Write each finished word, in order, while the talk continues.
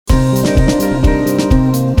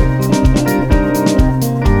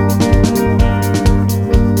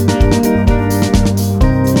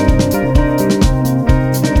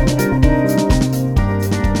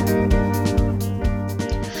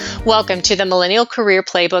Welcome to the Millennial Career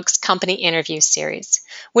Playbook's Company Interview Series,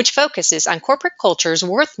 which focuses on corporate cultures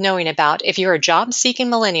worth knowing about if you're a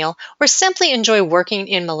job-seeking millennial or simply enjoy working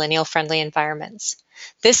in millennial-friendly environments.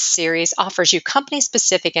 This series offers you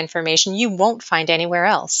company-specific information you won't find anywhere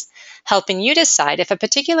else, helping you decide if a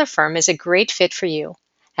particular firm is a great fit for you,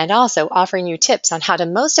 and also offering you tips on how to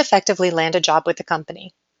most effectively land a job with the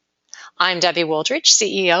company. I'm Debbie Wooldridge,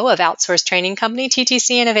 CEO of outsourced training company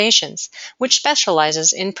TTC Innovations, which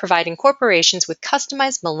specializes in providing corporations with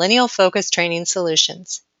customized millennial-focused training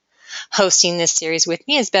solutions. Hosting this series with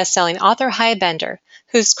me is best-selling author Hy Bender,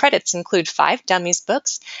 whose credits include 5 Dummies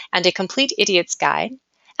books and A Complete Idiot's Guide,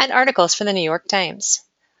 and articles for the New York Times.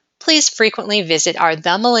 Please frequently visit our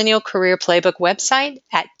The Millennial Career Playbook website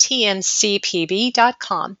at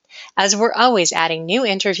tmcpb.com, as we're always adding new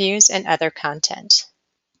interviews and other content.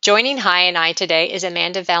 Joining Hy and I today is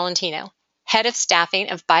Amanda Valentino, Head of Staffing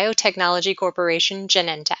of Biotechnology Corporation,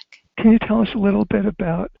 Genentech. Can you tell us a little bit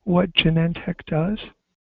about what Genentech does?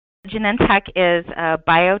 Genentech is a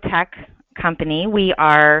biotech company. We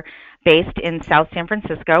are based in South San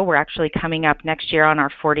Francisco. We're actually coming up next year on our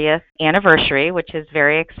 40th anniversary, which is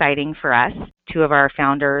very exciting for us. 2 of our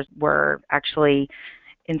founders were actually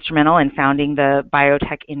instrumental in founding the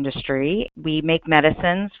biotech industry. We make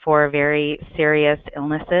medicines for very serious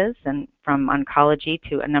illnesses, and from oncology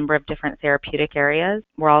to a number of different therapeutic areas.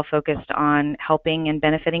 We're all focused on helping and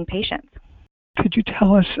benefiting patients. Could you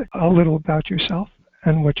tell us a little about yourself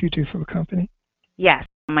and what you do for the company? Yes.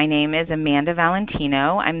 My name is Amanda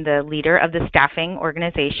Valentino. I'm the leader of the staffing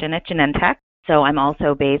organization at Genentech. So I'm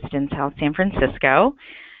also based in South San Francisco.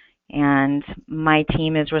 And my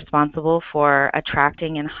team is responsible for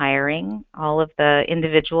attracting and hiring all of the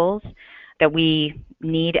individuals that we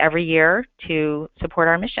need every year to support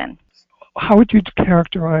our mission. How would you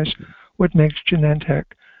characterize what makes Genentech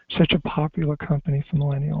such a popular company for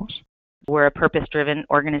millennials? We're a purpose-driven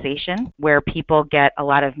organization where people get a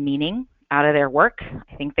lot of meaning out of their work.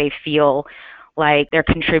 I think they feel like they're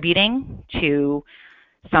contributing to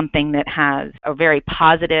something that has a very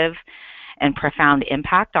positive and profound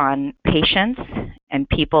impact on patients and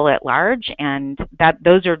people at large, and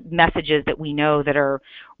those are messages that we know that are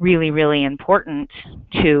really, really important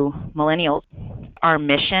to millennials. Our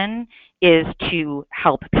mission is to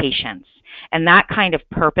help patients, and that kind of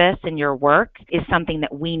purpose in your work is something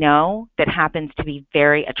that we know that happens to be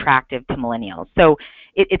very attractive to millennials. So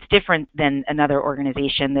it's different than another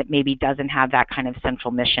organization that maybe doesn't have that kind of central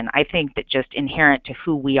mission. I think that just inherent to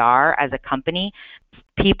who we are as a company,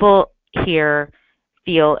 people here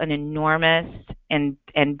feel an enormous and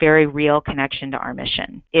very real connection to our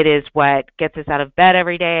mission. It is what gets us out of bed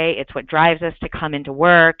every day. It's what drives us to come into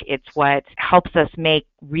work. It's what helps us make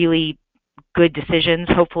really good decisions,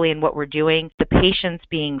 hopefully, in what we're doing. The patients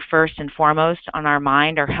being first and foremost on our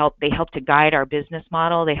mind they help to guide our business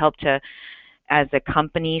model. They help to, as a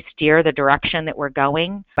company, steer the direction that we're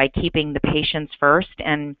going by keeping the patients first.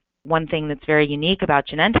 And one thing that's very unique about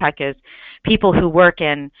Genentech is people who work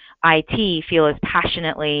in IT feel as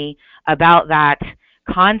passionately about that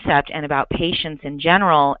concept and about patients in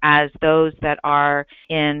general as those that are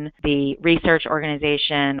in the research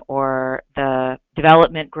organization or the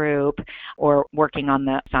development group or working on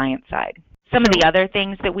the science side. Some of the other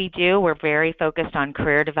things that we do, we're very focused on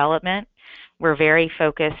career development. We're very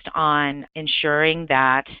focused on ensuring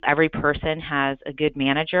that every person has a good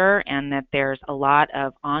manager and that there's a lot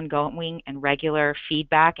of ongoing and regular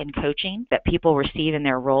feedback and coaching that people receive in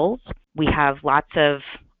their roles. We have lots of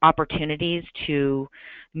opportunities to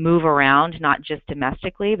move around, not just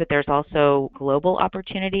domestically, but there's also global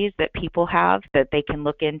opportunities that people have that they can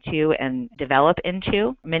look into and develop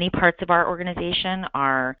into. Many parts of our organization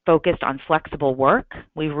are focused on flexible work.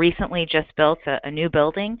 We've recently just built a new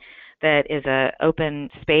building that is an open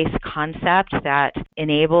space concept that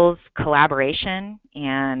enables collaboration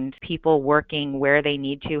and people working where they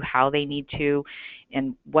need to, how they need to,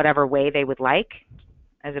 in whatever way they would like,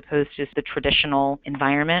 as opposed to the traditional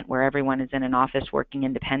environment where everyone is in an office working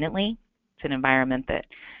independently. It's an environment that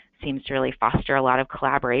seems to really foster a lot of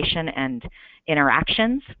collaboration and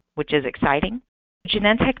interactions, which is exciting.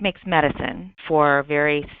 Genentech makes medicine for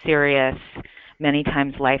very serious, many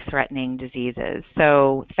times life-threatening diseases.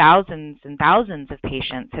 So thousands and thousands of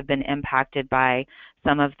patients have been impacted by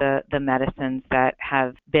some of the medicines that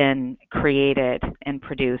have been created and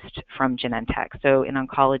produced from Genentech. So in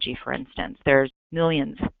oncology, for instance, there's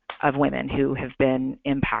millions of women who have been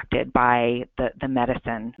impacted by the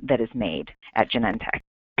medicine that is made at Genentech.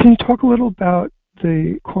 Can you talk a little about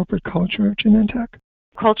the corporate culture of Genentech?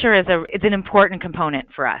 Culture is an important component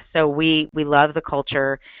for us. So we love the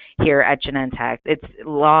culture here at Genentech. It's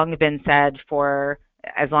long been said for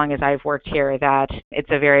as long as I've worked here, that it's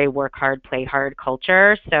a very work hard, play hard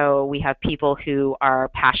culture. So we have people who are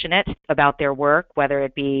passionate about their work, whether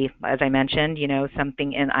it be, as I mentioned,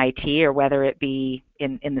 something in IT or whether it be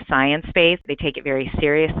in the science space. They take it very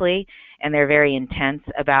seriously and they're very intense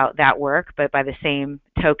about that work. But by the same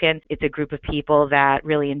token, it's a group of people that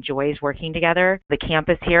really enjoys working together. The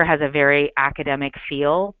campus here has a very academic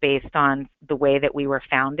feel based on the way that we were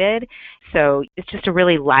founded. So it's just a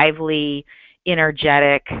really lively,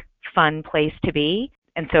 energetic, fun place to be.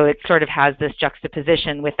 And so it sort of has this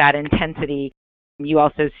juxtaposition with that intensity. You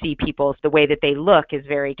also see people, the way that they look is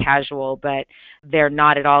very casual, but they're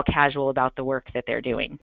not at all casual about the work that they're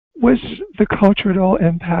doing. Was the culture at all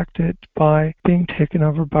impacted by being taken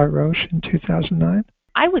over by Roche in 2009?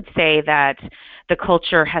 I would say that the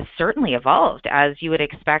culture has certainly evolved, as you would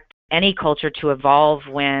expect any culture to evolve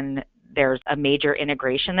when there's a major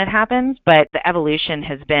integration that happens, but the evolution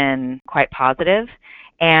has been quite positive,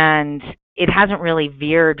 and it hasn't really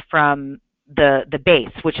veered from the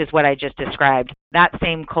base, which is what I just described. That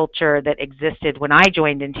same culture that existed when I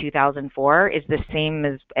joined in 2004 is the same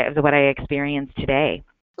as what I experience today.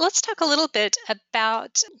 Let's talk a little bit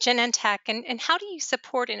about Genentech and how do you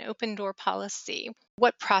support an open door policy?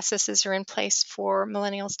 What processes are in place for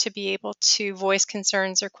millennials to be able to voice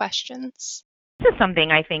concerns or questions? This is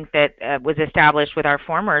something I think that was established with our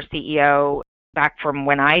former CEO back from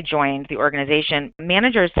when I joined the organization.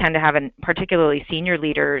 Managers tend to have, particularly senior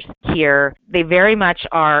leaders here, they very much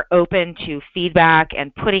are open to feedback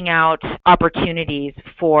and putting out opportunities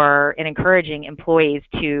for and encouraging employees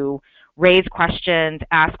to raise questions,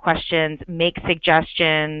 ask questions, make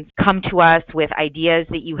suggestions, come to us with ideas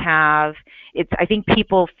that you have. I think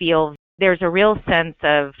people feel there's a real sense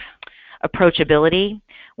of approachability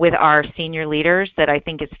with our senior leaders that I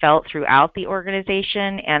think is felt throughout the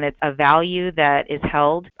organization, and it's a value that is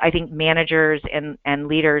held. I think managers and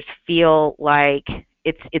leaders feel like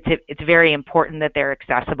it's very important that they're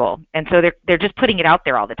accessible, and so they're just putting it out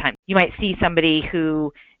there all the time. You might see somebody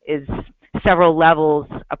who is several levels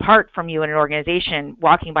apart from you in an organization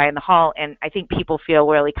walking by in the hall, and I think people feel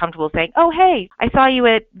really comfortable saying, "Oh, hey, I saw you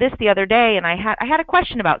at this the other day, and I had a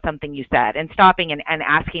question about something you said," and stopping and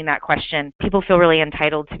asking that question. People feel really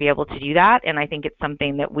entitled to be able to do that, and I think it's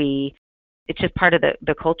something that it's just part of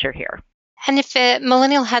the culture here. And if a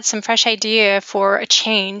millennial had some fresh idea for a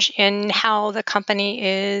change in how the company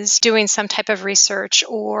is doing some type of research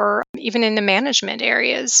or even in the management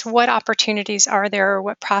areas, what opportunities are there or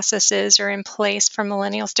what processes are in place for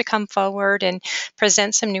millennials to come forward and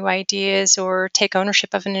present some new ideas or take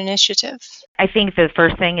ownership of an initiative? I think the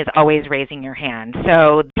first thing is always raising your hand.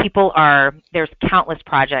 So there's countless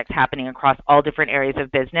projects happening across all different areas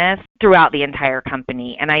of business throughout the entire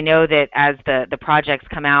company. And I know that as the projects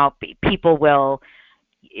come out, people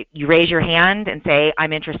you raise your hand and say,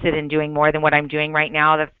 "I'm interested in doing more than what I'm doing right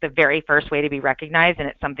now." That's the very first way to be recognized, and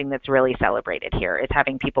it's something that's really celebrated here, is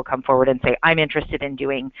having people come forward and say, "I'm interested in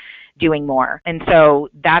doing more." And so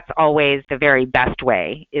that's always the very best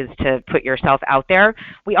way, is to put yourself out there.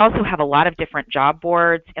 We also have a lot of different job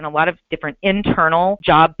boards and a lot of different internal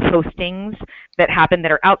job postings that happen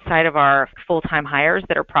that are outside of our full-time hires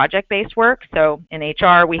that are project-based work. So in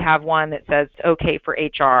HR, we have one that says, "Okay for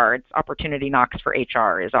HR." It's Opportunity Knocks for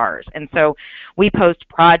HR is ours. And so we post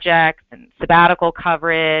projects and sabbatical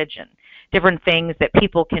coverage and different things that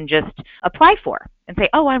people can just apply for and say,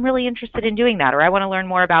 "Oh, I'm really interested in doing that," or "I want to learn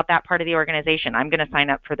more about that part of the organization. I'm going to sign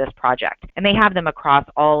up for this project." And they have them across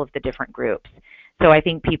all of the different groups. So I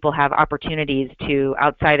think people have opportunities to,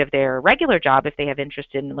 outside of their regular job, if they have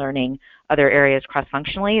interest in learning other areas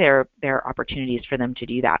cross-functionally, there are opportunities for them to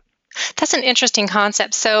do that. That's an interesting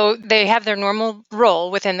concept. So they have their normal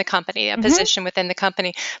role within the company, a position within the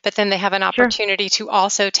company, but then they have an opportunity to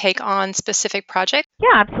also take on specific projects?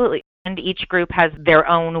 Yeah, absolutely. And each group has their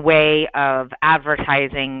own way of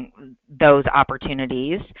advertising those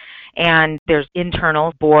opportunities. And there's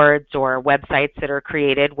internal boards or websites that are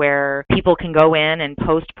created where people can go in and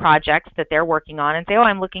post projects that they're working on and say, "Oh,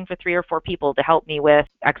 I'm looking for 3 or 4 people to help me with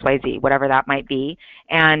XYZ," whatever that might be.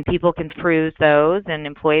 And people can peruse those, and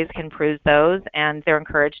employees can peruse those, and they're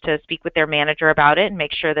encouraged to speak with their manager about it and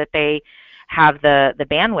make sure that they have the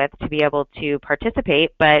bandwidth to be able to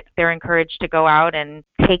participate, but they're encouraged to go out and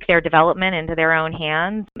take their development into their own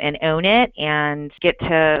hands and own it and get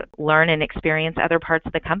to learn and experience other parts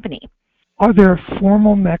of the company. Are there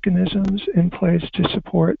formal mechanisms in place to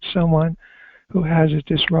support someone who has a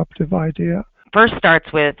disruptive idea? First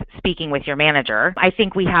starts with speaking with your manager. I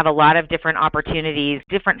think we have a lot of different opportunities.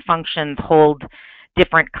 Different functions hold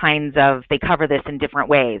different kinds of, they cover this in different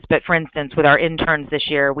ways. But for instance, with our interns this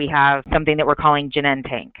year, we have something that we're calling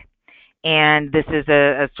Genentech. And this is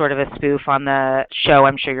a sort of a spoof on the show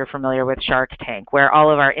I'm sure you're familiar with, Shark Tank, where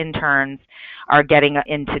all of our interns are getting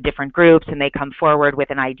into different groups and they come forward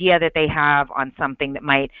with an idea that they have on something that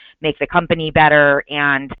might make the company better.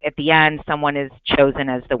 And at the end, someone is chosen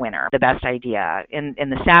as the winner, the best idea. In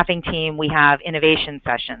the staffing team, we have innovation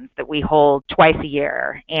sessions that we hold twice a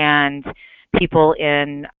year. And people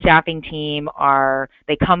in staffing team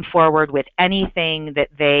they come forward with anything that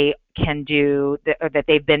they can do or that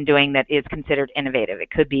they've been doing that is considered innovative. It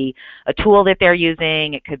could be a tool that they're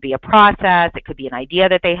using, it could be a process, it could be an idea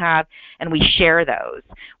that they have, and we share those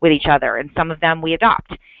with each other. And some of them we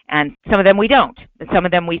adopt, and some of them we don't. And some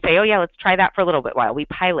of them we say, oh yeah, let's try that for a little bit while we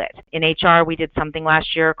pilot. In HR, we did something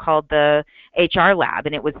last year called the HR Lab,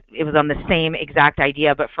 and it was on the same exact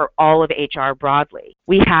idea, but for all of HR broadly.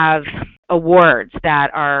 We have awards that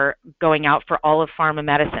are going out for all of pharma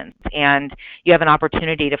medicines, and you have an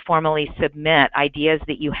opportunity to formally submit ideas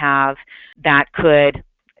that you have that could,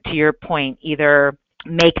 to your point, either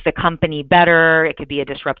make the company better, it could be a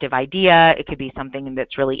disruptive idea, it could be something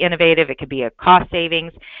that's really innovative, it could be a cost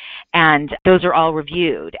savings, and those are all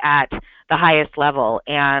reviewed at the highest level,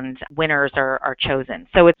 and winners are chosen.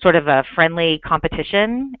 So it's sort of a friendly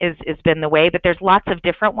competition is been the way, but there's lots of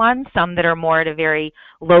different ones, some that are more at a very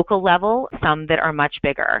local level, some that are much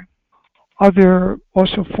bigger. Are there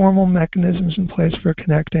also formal mechanisms in place for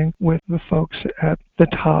connecting with the folks at the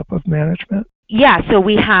top of management? Yeah, so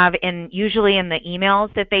we have, usually in the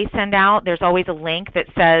emails that they send out, there's always a link that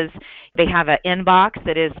says they have an inbox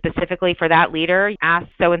that is specifically for that leader. Ask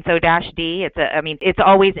so-and-so-D. It's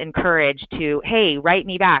always encouraged to, hey, write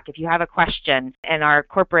me back if you have a question. And our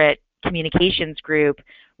corporate communications group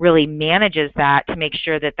really manages that to make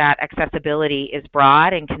sure that accessibility is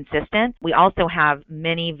broad and consistent. We also have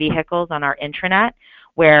many vehicles on our intranet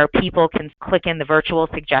where people can click in the virtual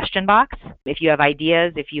suggestion box. If you have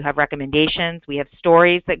ideas, if you have recommendations, we have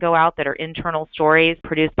stories that go out that are internal stories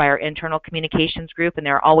produced by our internal communications group, and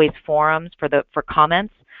there are always forums for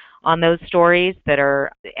comments on those stories that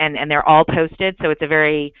are, and they're all posted, so it's a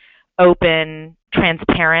very open,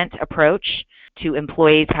 transparent approach to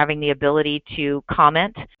employees having the ability to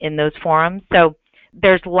comment in those forums. So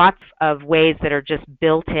there's lots of ways that are just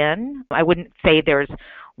built in. I wouldn't say there's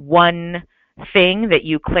one thing that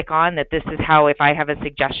you click on that this is how, if I have a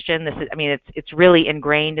suggestion, it's really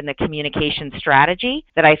ingrained in the communication strategy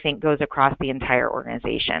that I think goes across the entire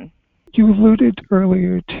organization. You alluded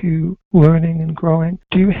earlier to learning and growing.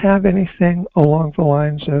 Do you have anything along the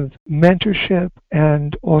lines of mentorship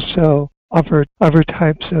and also other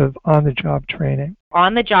types of on-the-job training?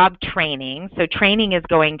 On-the-job training, so training is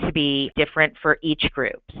going to be different for each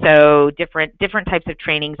group. So different types of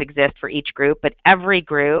trainings exist for each group, but every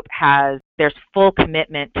group there's full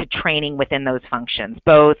commitment to training within those functions,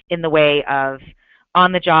 both in the way of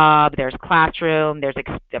on the job, there's classroom, there's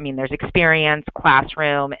experience,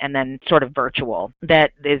 classroom, and then sort of virtual.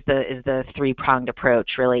 That is the three-pronged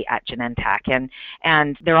approach really at Genentech.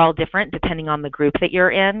 And they're all different depending on the group that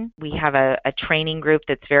you're in. We have a training group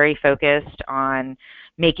that's very focused on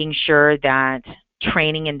making sure that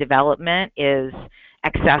training and development is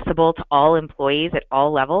accessible to all employees at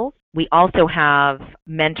all levels. We also have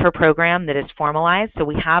mentor program that is formalized. So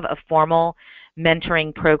we have a formal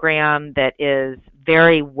mentoring program that is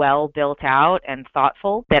very well built out and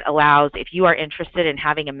thoughtful, that allows, if you are interested in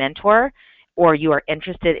having a mentor or you are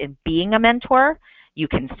interested in being a mentor, you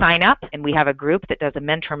can sign up, and we have a group that does a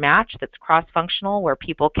mentor match that's cross-functional, where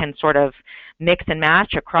people can sort of mix and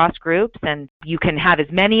match across groups, and you can have as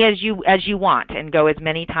many as you want and go as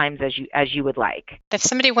many times as you would like. If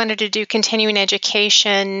somebody wanted to do continuing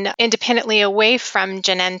education independently away from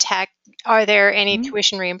Genentech, are there any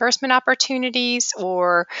tuition reimbursement opportunities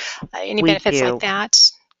or any benefits like that?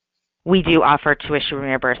 We do offer tuition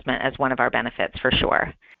reimbursement as one of our benefits, for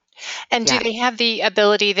sure. And do they have the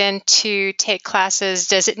ability then to take classes?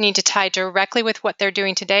 Does it need to tie directly with what they're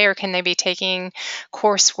doing today, or can they be taking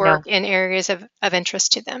coursework in areas of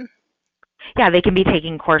interest to them? Yeah, they can be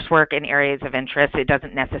taking coursework in areas of interest. It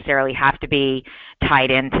doesn't necessarily have to be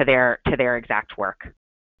tied into their exact work.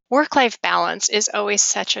 Work-life balance is always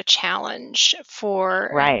such a challenge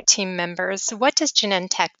for team members. What does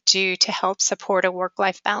Genentech do to help support a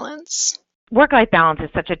work-life balance? Work-life balance is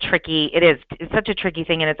such a tricky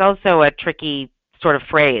thing, and it's also a tricky sort of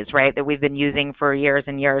phrase, right, that we've been using for years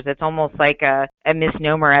and years. It's almost like a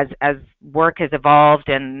misnomer. As work has evolved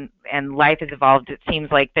and life has evolved, it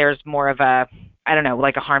seems like there's more of a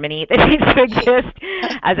harmony that needs to exist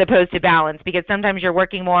as opposed to balance, because sometimes you're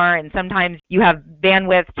working more and sometimes you have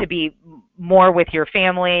bandwidth to be more with your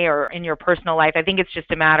family or in your personal life. I think it's just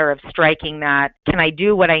a matter of striking that, can I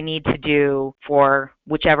do what I need to do for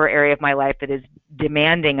whichever area of my life that is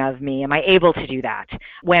demanding of me? Am I able to do that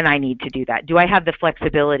when I need to do that? Do I have the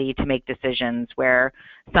flexibility to make decisions where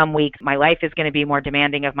some weeks my life is going to be more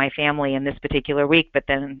demanding of my family in this particular week, but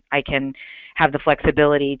then I can have the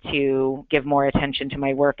flexibility to give more attention to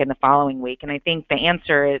my work in the following week? And I think the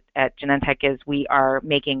answer at Genentech is we are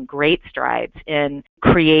making great strides in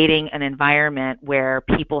creating an environment where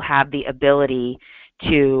people have the ability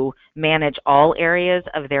to manage all areas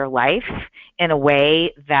of their life in a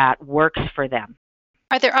way that works for them.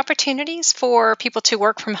 Are there opportunities for people to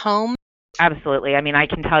work from home? Absolutely. I mean, I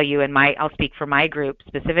can tell you I'll speak for my group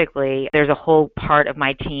specifically, there's a whole part of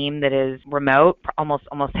my team that is remote. Almost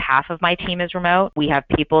half of my team is remote. We have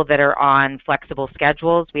people that are on flexible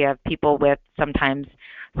schedules. We have people with sometimes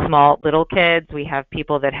small little kids. We have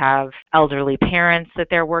people that have elderly parents that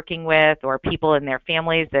they're working with, or people in their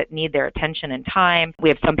families that need their attention and time. We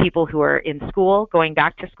have some people who are in school, going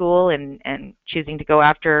back to school and choosing to go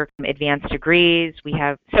after advanced degrees. We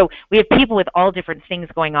have people with all different things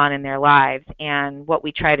going on in their lives, and what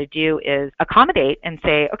we try to do is accommodate and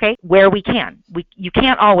say, okay, where we can. You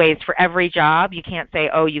can't always, for every job, you can't say,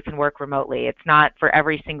 oh, you can work remotely. It's not for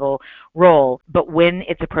every single role, but when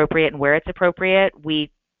it's appropriate and where it's appropriate, we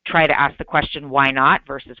try to ask the question, why not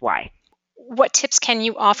versus why. What tips can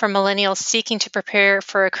you offer millennials seeking to prepare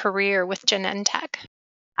for a career with Genentech?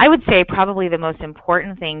 I would say probably the most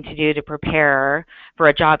important thing to do to prepare for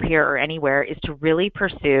a job here or anywhere is to really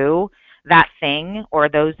pursue that thing or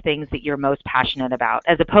those things that you're most passionate about,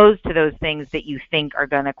 as opposed to those things that you think are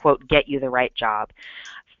going to, quote, get you the right job.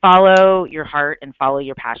 Follow your heart and follow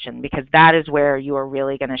your passion, because that is where you are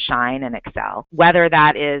really going to shine and excel. Whether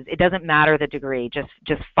that is, it doesn't matter the degree,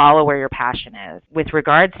 just follow where your passion is. With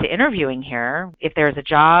regards to interviewing here, if there's a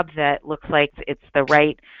job that looks like it's the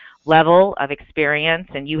right level of experience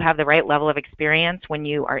and you have the right level of experience when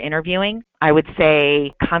you are interviewing, I would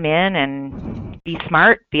say come in and be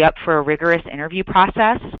smart, be up for a rigorous interview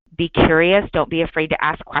process, be curious, don't be afraid to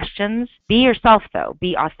ask questions. Be yourself though,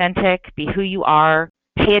 be authentic, be who you are.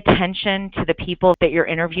 Pay attention to the people that you're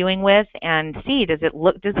interviewing with and see, does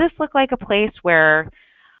this look like a place where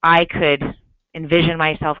I could envision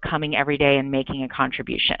myself coming every day and making a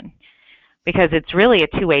contribution? Because it's really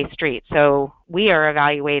a two-way street. So we are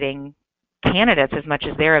evaluating candidates as much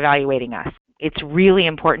as they're evaluating us. It's really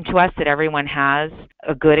important to us that everyone has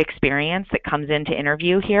a good experience that comes into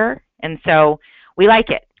interview here. And so we like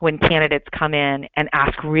it when candidates come in and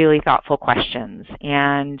ask really thoughtful questions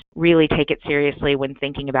and really take it seriously when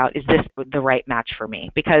thinking about, is this the right match for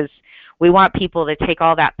me? Because we want people to take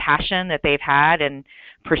all that passion that they've had and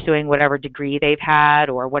pursuing whatever degree they've had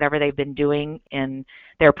or whatever they've been doing in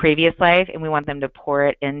their previous life, and we want them to pour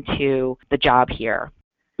it into the job here.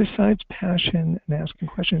 Besides passion and asking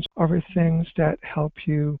questions, are there things that help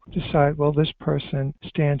you decide, well, this person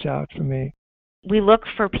stands out for me? We look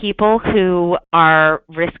for people who are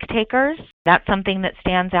risk takers. That's something that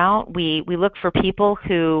stands out. We look for people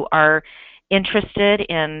who are interested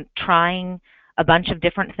in trying a bunch of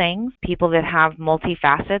different things, people that have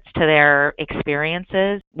multifacets to their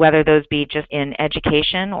experiences, whether those be just in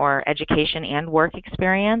education or education and work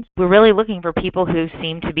experience. We're really looking for people who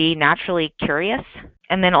seem to be naturally curious.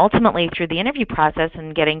 And then ultimately through the interview process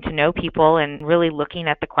and getting to know people and really looking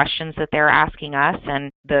at the questions that they're asking us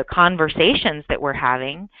and the conversations that we're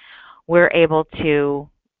having, we're able to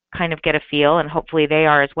kind of get a feel, and hopefully they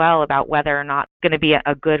are as well, about whether or not it's going to be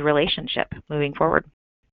a good relationship moving forward.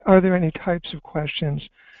 Are there any types of questions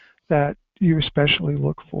that you especially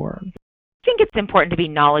look for? I think it's important to be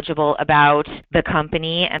knowledgeable about the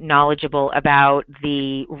company and knowledgeable about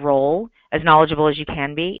the role, as knowledgeable as you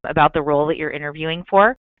can be about the role that you're interviewing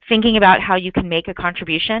for. Thinking about how you can make a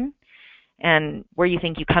contribution and where you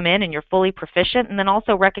think you come in and you're fully proficient, and then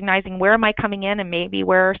also recognizing where am I coming in and maybe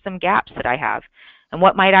where are some gaps that I have and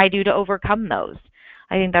what might I do to overcome those.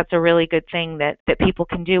 I think that's a really good thing that people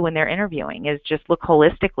can do when they're interviewing, is just look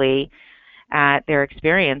holistically at their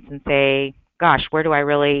experience and say, gosh, where do I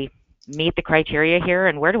really meet the criteria here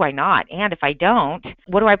and where do I not? And if I don't,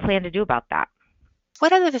 what do I plan to do about that?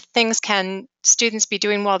 What other things can students be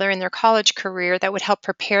doing while they're in their college career that would help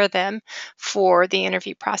prepare them for the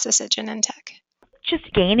interview process at Genentech?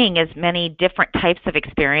 Just gaining as many different types of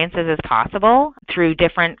experiences as possible through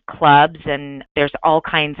different clubs, and there's all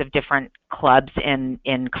kinds of different clubs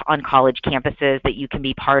on college campuses that you can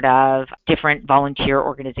be part of, different volunteer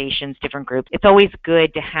organizations, different groups. It's always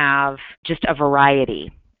good to have just a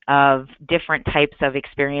variety of different types of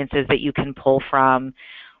experiences that you can pull from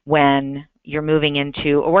when you're moving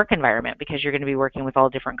into a work environment, because you're going to be working with all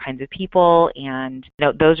different kinds of people, and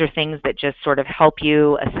those are things that just sort of help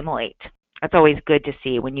you assimilate. That's always good to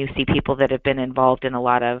see when you see people that have been involved in a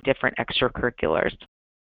lot of different extracurriculars.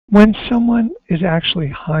 When someone is actually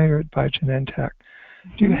hired by Genentech,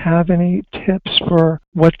 do you have any tips for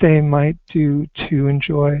what they might do to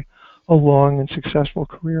enjoy a long and successful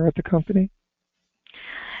career at the company?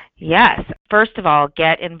 Yes. First of all,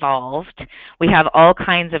 get involved. We have all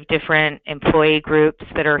kinds of different employee groups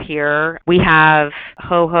that are here. We have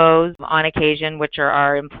ho-hos on occasion, which are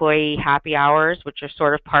our employee happy hours, which are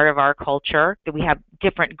sort of part of our culture. We have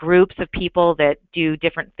different groups of people that do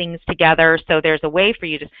different things together. So there's a way for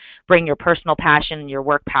you to bring your personal passion and your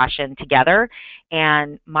work passion together.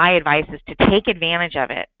 And my advice is to take advantage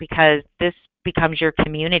of it, because this becomes your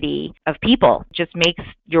community of people. It just makes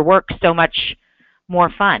your work so much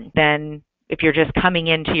more fun than if you're just coming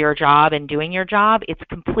into your job and doing your job. It's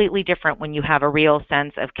completely different when you have a real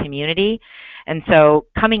sense of community. And so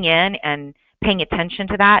coming in and paying attention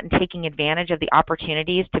to that and taking advantage of the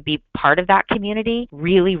opportunities to be part of that community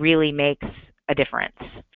really, really makes a difference.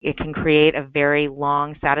 It can create a very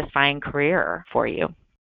long, satisfying career for you.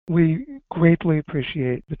 We greatly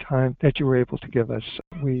appreciate the time that you were able to give us.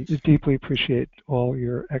 We deeply appreciate all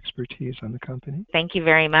your expertise on the company. Thank you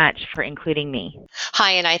very much for including me.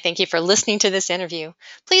 Hi, and I thank you for listening to this interview.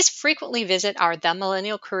 Please frequently visit our The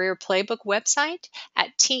Millennial Career Playbook website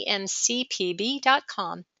at tmcpb.com,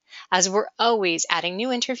 as we're always adding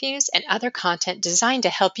new interviews and other content designed to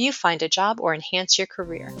help you find a job or enhance your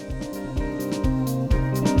career.